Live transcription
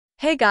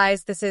Hey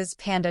guys, this is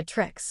Panda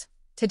Tricks.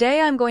 Today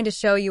I'm going to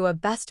show you a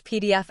best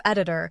PDF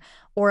editor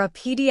or a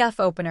PDF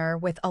opener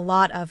with a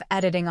lot of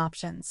editing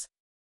options.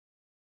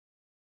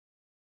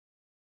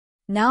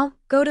 Now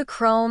go to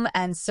Chrome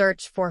and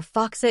search for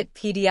Foxit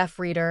PDF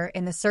Reader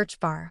in the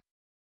search bar.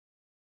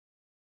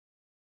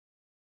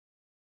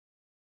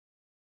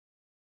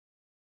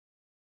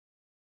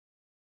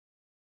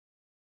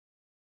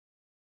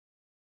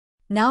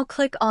 Now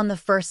click on the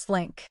first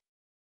link.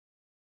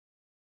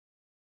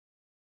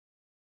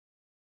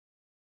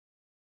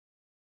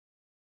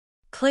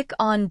 Click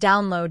on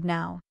Download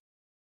now.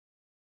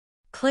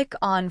 Click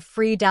on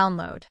Free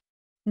Download.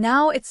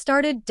 Now it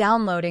started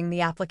downloading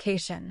the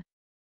application.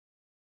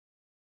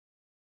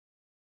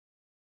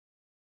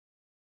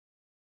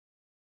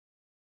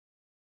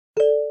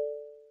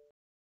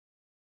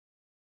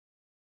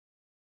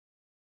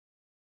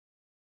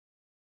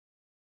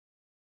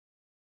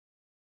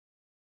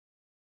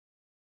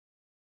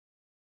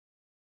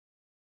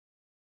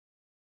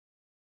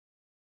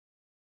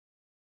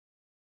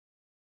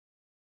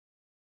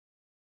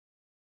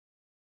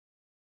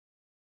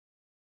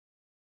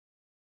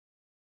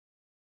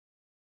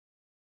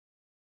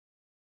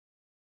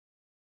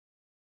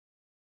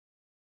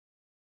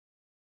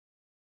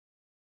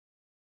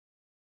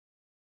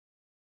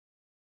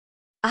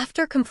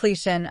 After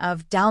completion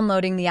of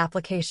downloading the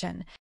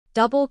application,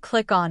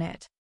 double-click on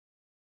it.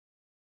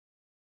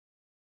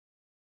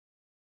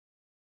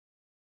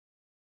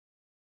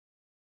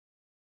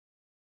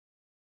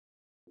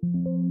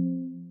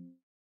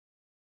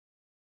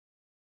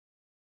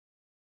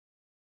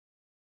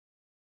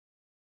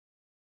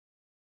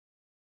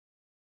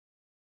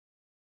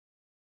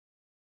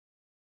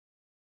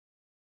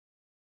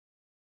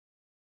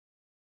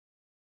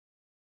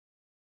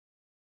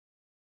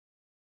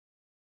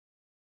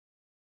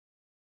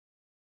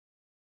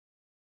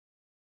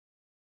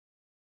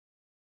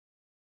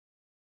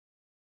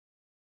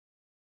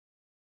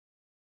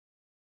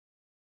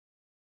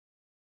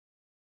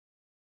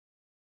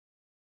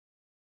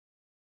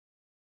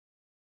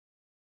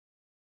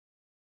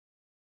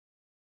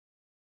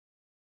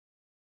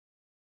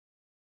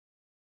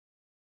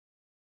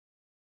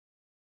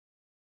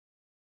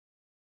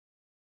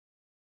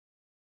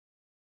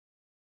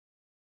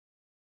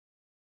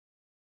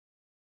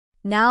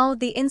 Now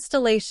the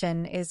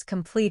installation is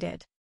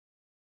completed.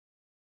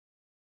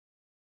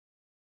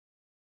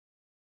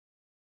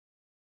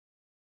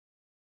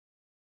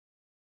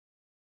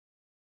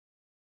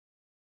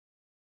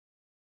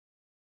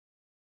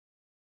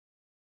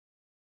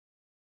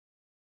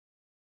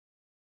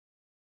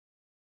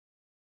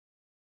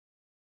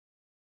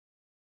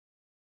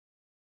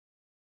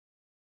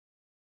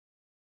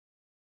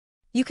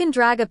 You can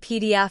drag a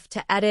PDF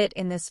to edit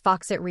in this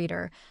Foxit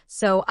reader,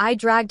 so I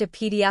dragged a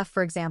PDF,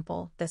 for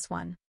example, this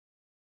one.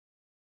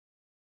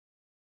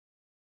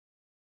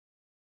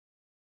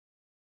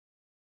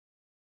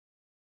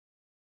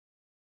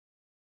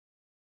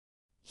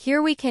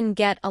 Here we can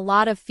get a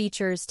lot of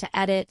features to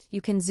edit.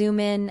 You can zoom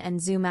in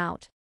and zoom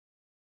out.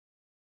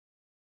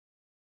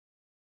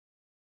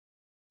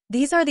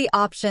 These are the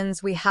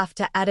options we have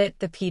to edit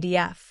the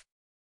PDF.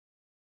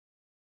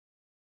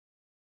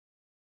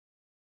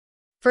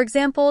 For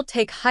example,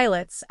 take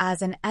highlights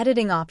as an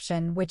editing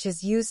option, which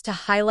is used to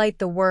highlight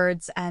the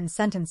words and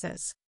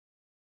sentences.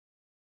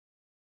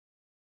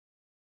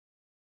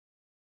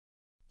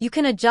 You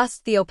can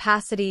adjust the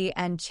opacity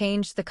and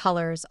change the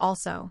colors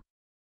also.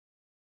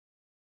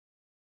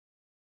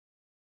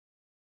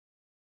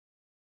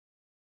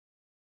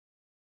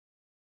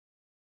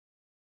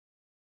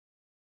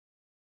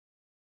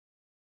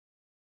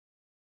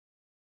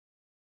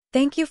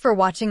 Thank you for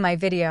watching my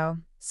video.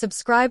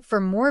 Subscribe for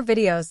more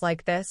videos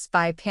like this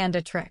by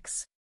Panda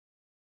Tricks.